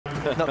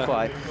Not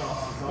quite.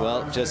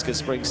 Well, Jessica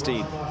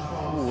Springsteen,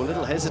 ooh, a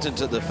little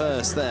hesitant at the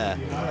first there.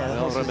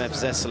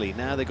 Yeah,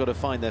 now they've got to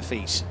find their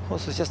feet.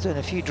 Horse was just doing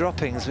a few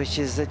droppings, which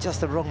is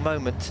just the wrong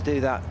moment to do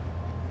that.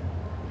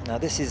 Now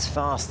this is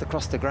fast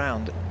across the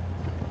ground.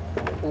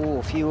 Oh,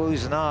 a few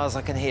oohs and ahs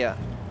I can hear.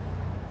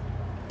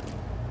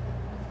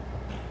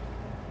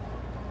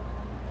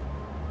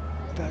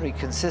 Very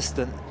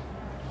consistent.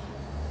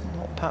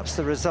 Not perhaps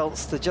the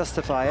results to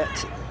justify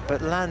it,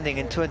 but landing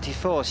in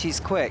 24, she's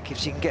quick. If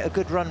she can get a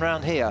good run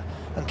round here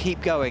and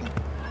keep going,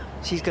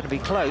 she's going to be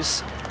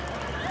close.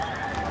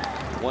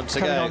 Once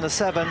Coming again on the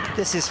 7,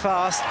 this is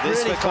fast, this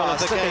really for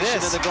fast.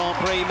 qualification in the Grand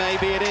Prix,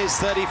 maybe it is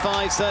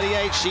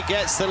 35-38. She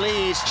gets the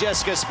lead.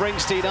 Jessica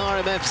Springsteen,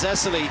 RMF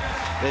Zessely.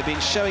 They've been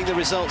showing the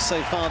results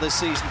so far this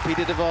season.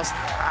 Peter de Vos,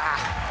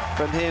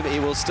 from him, he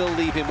will still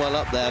leave him well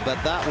up there,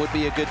 but that would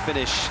be a good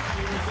finish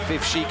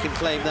if she can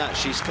claim that.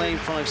 She's claimed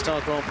 5-star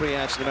Grand Prix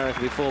out in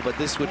America before, but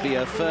this would be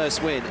her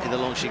first win in the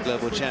Longines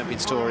Global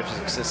Champions Tour.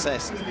 It's a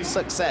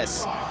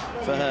success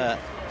for her.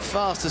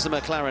 Fast as a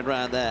McLaren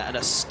round there, and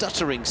a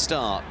stuttering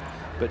start,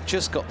 but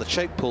just got the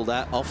choke pulled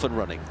out, off and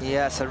running.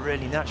 Yeah, it's a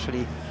really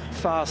naturally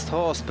fast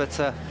horse, but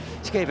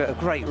she gave it a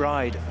great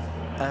ride,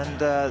 and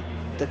the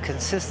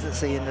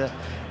consistency in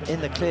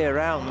the clear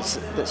rounds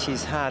that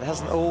she's had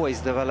hasn't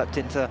always developed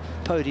into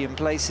podium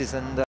places, and